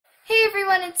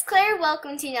everyone, it's Claire.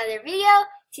 Welcome to another video.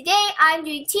 Today I'm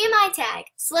doing TMI Tag,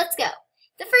 so let's go.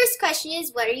 The first question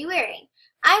is, what are you wearing?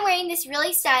 I'm wearing this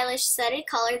really stylish studded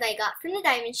collar that I got from the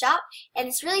diamond shop, and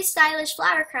this really stylish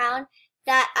flower crown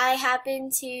that I got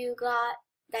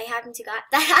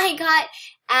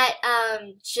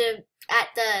at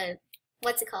the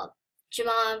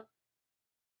Jamal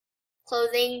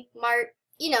clothing mart.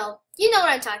 You know what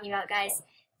I'm talking about, guys.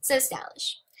 So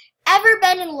stylish. Ever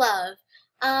been in love?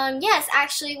 Yes,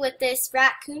 actually with this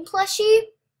raccoon plushie,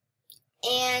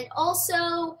 and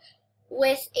also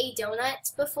with a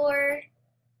donut before.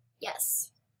 Yes.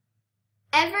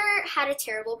 Ever had a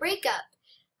terrible breakup?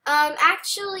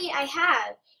 Actually I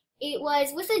have. It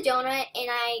was with a donut and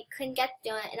I couldn't get the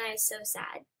donut and I was so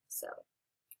sad. So,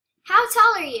 how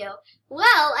tall are you?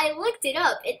 Well, I looked it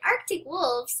up and Arctic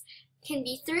wolves can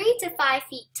be 3 to 5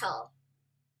 feet tall.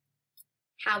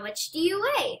 How much do you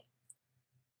weigh?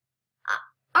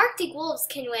 Arctic wolves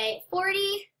can weigh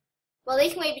they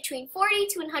can weigh between 40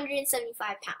 to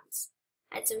 175 pounds.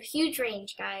 That's a huge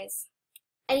range, guys.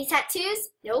 Any tattoos?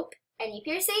 Nope. Any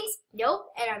piercings? Nope.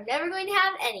 And I'm never going to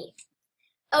have any.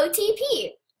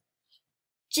 OTP.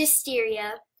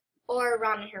 Gisteria or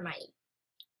Ron and Hermione.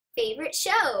 Favorite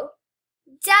show?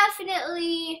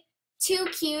 Definitely Too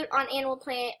Cute on Animal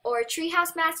Planet, or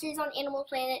Treehouse Masters on Animal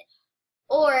Planet,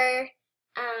 or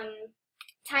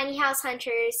Tiny House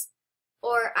Hunters,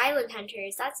 or Island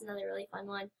Hunters. That's another really fun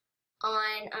one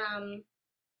on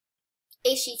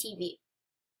HGTV.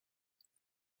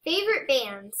 Favorite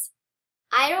bands?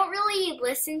 I don't really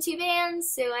listen to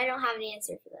bands, so I don't have an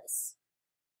answer for this.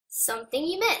 Something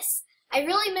you miss? I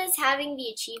really miss having the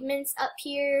achievements up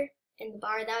here in the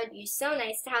bar. That would be so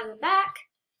nice to have them back.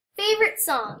 Favorite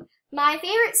song? My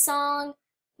favorite song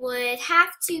would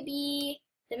have to be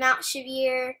the Mount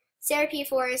Chevere, Sarah P.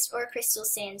 Forrest, or Crystal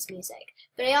Sands music.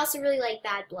 But I also really like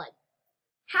Bad Blood.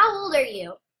 How old are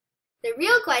you? The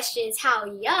real question is, how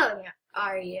young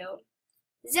are you?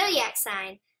 Zodiac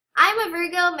sign. I'm a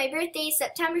Virgo. My birthday is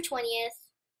September 20th.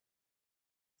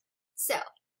 So,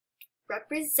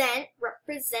 represent.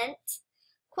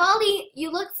 Quality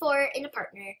you look for in a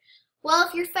partner. Well,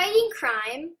 if you're fighting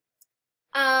crime,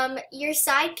 your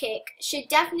sidekick should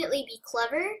definitely be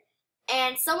clever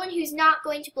and someone who's not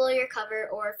going to blow your cover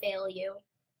or fail you.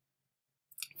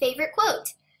 Favorite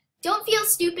quote? Don't feel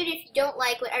stupid if you don't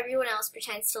like what everyone else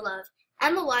pretends to love.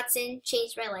 Emma Watson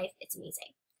changed my life. It's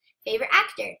amazing. Favorite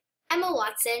actor? Emma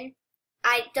Watson.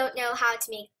 I don't know how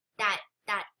to make that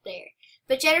clear.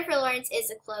 But Jennifer Lawrence is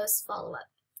a close follow-up.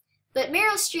 But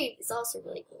Meryl Streep is also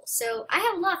really cool. So I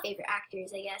have a lot of favorite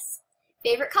actors, I guess.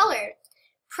 Favorite color?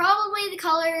 Probably the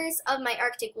colors of my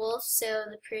Arctic wolf, so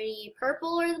the pretty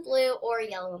purple or the blue or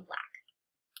yellow and black.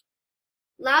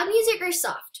 Loud music or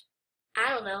soft? I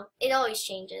don't know. It always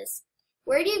changes.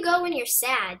 Where do you go when you're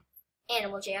sad?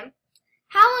 Animal Jam.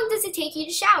 How long does it take you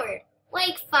to shower?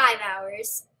 Like 5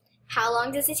 hours. How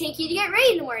long does it take you to get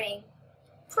ready in the morning?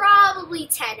 Probably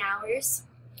 10 hours.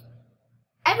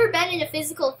 Ever been in a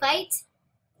physical fight?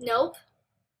 Nope.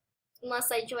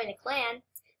 Unless I join a clan.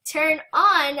 Turn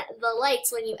on the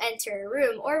lights when you enter a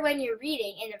room or when you're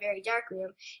reading in a very dark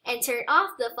room, and turn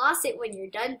off the faucet when you're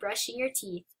done brushing your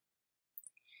teeth.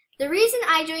 The reason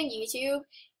I joined YouTube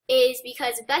is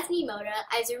because of Bethany Moda.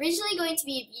 I was originally going to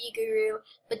be a beauty guru,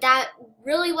 but that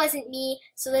really wasn't me,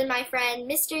 so then my friend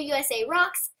Mr. USA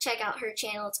Rocks, check out her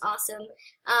channel, it's awesome,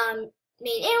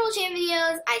 made Animal Jam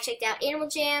videos. I checked out Animal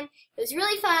Jam. It was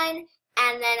really fun.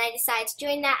 And then I decided to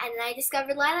join that, and then I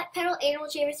discovered Lilac Petal, Animal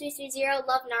Jammer 330,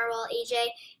 Love Narwhal,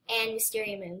 AJ, and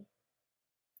Mysteria Moon.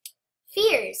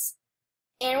 Fears.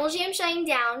 Animal Jam shutting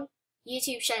down,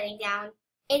 YouTube shutting down,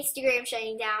 Instagram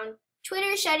shutting down,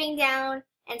 Twitter shutting down,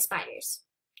 and spiders.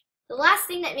 The last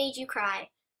thing that made you cry.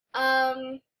 I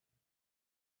don't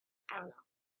know.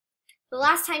 The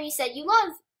last time you said you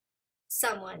love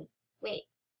someone. Wait,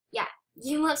 yeah,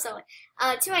 you love someone.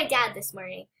 To my dad this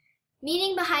morning.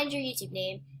 Meaning behind your YouTube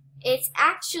name. It's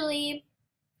actually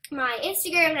my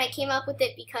Instagram, and I came up with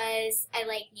it because I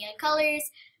like neon colors,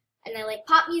 and I like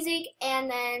pop music, and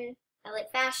then I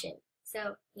like fashion.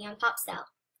 So, neon pop style.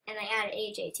 And I added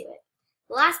AJ to it.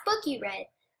 The last book you read.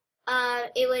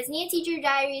 It was Nancy Drew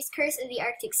Diaries' Curse of the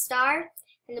Arctic Star.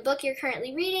 And the book you're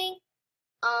currently reading,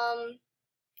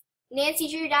 Nancy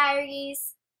Drew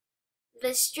Diaries,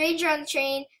 The Stranger on the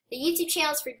Train, the YouTube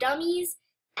channels for dummies,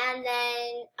 and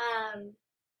then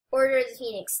Order of the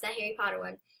Phoenix, the Harry Potter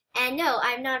one. And no,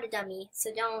 I'm not a dummy, so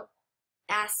don't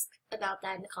ask about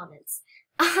that in the comments.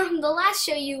 The last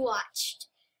show you watched.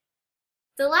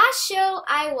 The last show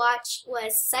I watched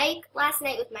was Psych last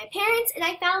night with my parents, and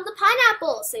I found the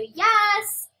pineapple, so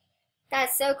yes!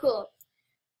 That's so cool.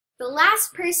 The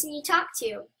last person you talked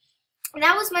to. And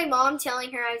that was my mom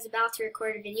telling her I was about to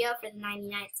record a video for the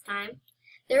 99th time.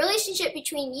 The relationship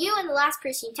between you and the last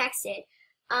person you texted.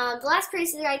 The last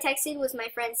person that I texted was my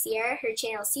friend Sierra. Her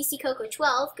channel is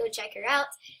CCCoco12. Go check her out.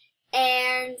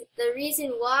 And the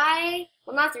reason why,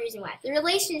 well, not the reason why. The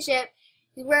relationship,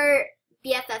 we're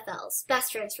BFFLs,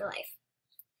 best friends for life.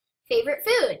 Favorite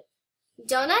food?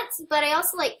 Donuts, but I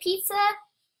also like pizza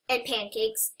and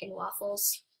pancakes and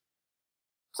waffles.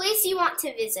 Place you want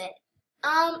to visit?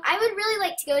 I would really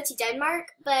like to go to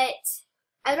Denmark, but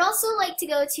I would also like to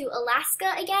go to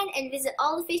Alaska again and visit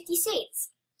all the 50 states.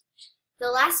 The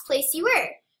last place you were?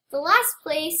 The last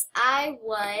place I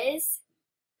was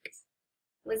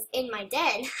in my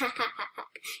den,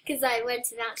 because I went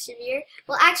to Mount Shavir.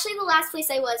 Well, actually, the last place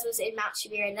I was in Mount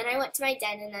Shavir, and then I went to my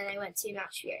den, and then I went to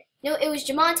Mount Shavir. No, it was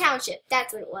Jamon Township.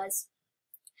 That's what it was.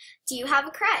 Do you have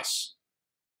a crush?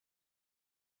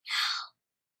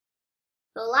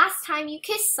 The last time you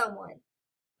kissed someone?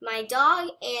 My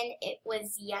dog, and it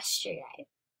was yesterday.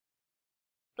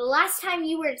 The last time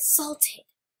you were insulted?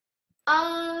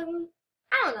 I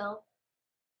don't know.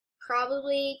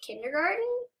 Probably kindergarten?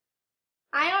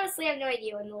 I honestly have no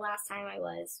idea when the last time I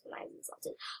was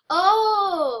insulted.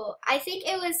 Oh, I think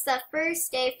it was the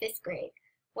first day of 5th grade.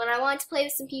 When I wanted to play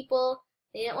with some people,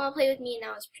 they didn't want to play with me, and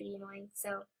that was pretty annoying.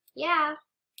 So, yeah.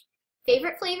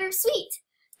 Favorite flavor of sweet?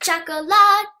 Chocolate,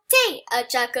 a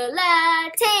chocolate.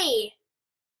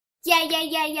 Yeah, yeah,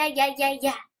 yeah, yeah, yeah, yeah,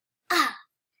 yeah. Ah,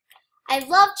 I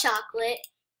love chocolate,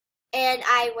 and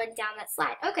I went down that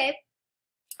slide. Okay.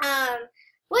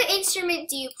 What instrument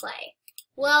do you play?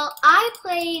 Well, I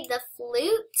play the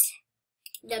flute,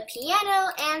 the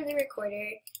piano, and the recorder,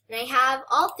 and I have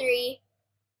all 3.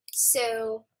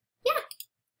 So, yeah.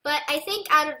 But I think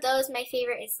out of those, my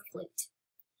favorite is the flute,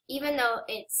 even though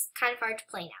it's kind of hard to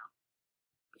play now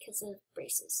because of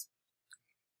braces.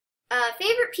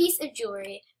 Favorite piece of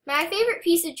jewelry. My favorite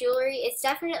piece of jewelry is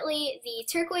definitely the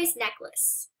turquoise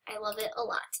necklace. I love it a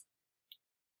lot.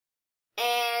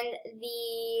 And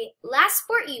the last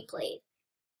sport you played.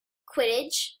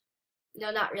 Quidditch. No,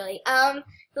 not really.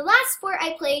 The last sport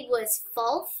I played was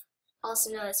golf,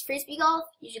 also known as frisbee golf.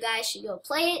 You guys should go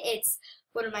play it. It's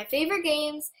one of my favorite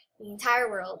games in the entire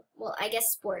world. Well, I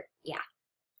guess sport, yeah.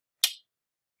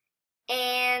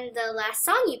 And the last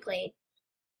song you played.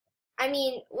 I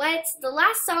mean, what's the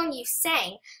last song you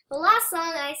sang? The last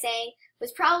song I sang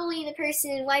was probably the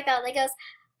person in Wipeout that goes,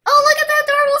 "Oh, look at that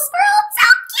adorable squirrel, it's so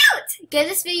cute!" Give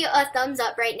this video a thumbs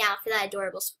up right now for that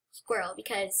adorable squirrel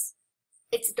because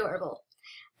it's adorable.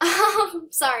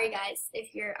 Sorry guys,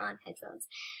 if you're on headphones.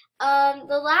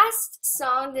 The last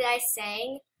song that I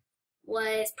sang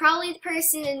was probably the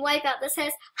person in Wipeout that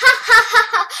says, "Ha ha ha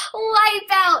ha,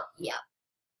 Wipeout!" Yeah.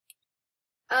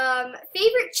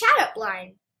 Favorite chat-up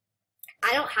line?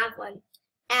 I don't have one,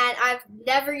 and I've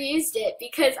never used it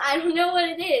because I don't know what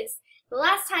it is. The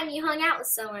last time you hung out with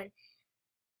someone,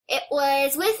 it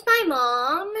was with my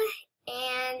mom,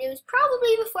 and it was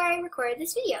probably before I recorded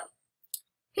this video.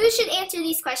 Who should answer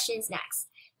these questions next?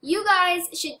 You guys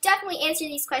should definitely answer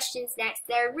these questions next.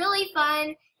 They're really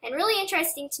fun and really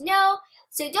interesting to know.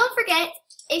 So don't forget,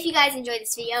 if you guys enjoyed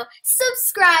this video,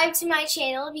 subscribe to my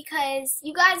channel because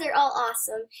you guys are all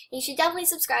awesome. You should definitely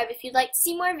subscribe if you'd like to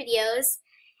see more videos.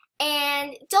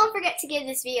 And don't forget to give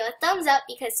this video a thumbs up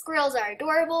because squirrels are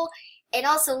adorable. And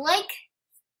also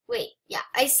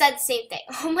I said the same thing.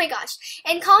 Oh my gosh.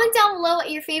 And comment down below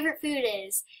what your favorite food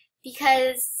is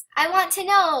because I want to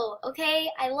know, okay?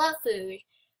 I love food.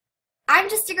 I'm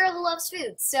just a girl that loves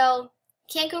food, so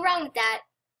can't go wrong with that.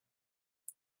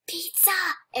 Pizza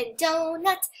and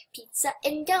donuts, pizza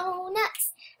and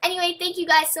donuts. Anyway, thank you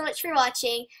guys so much for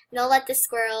watching, and I'll let the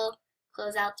squirrel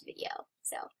close out the video.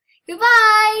 So,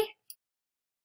 goodbye!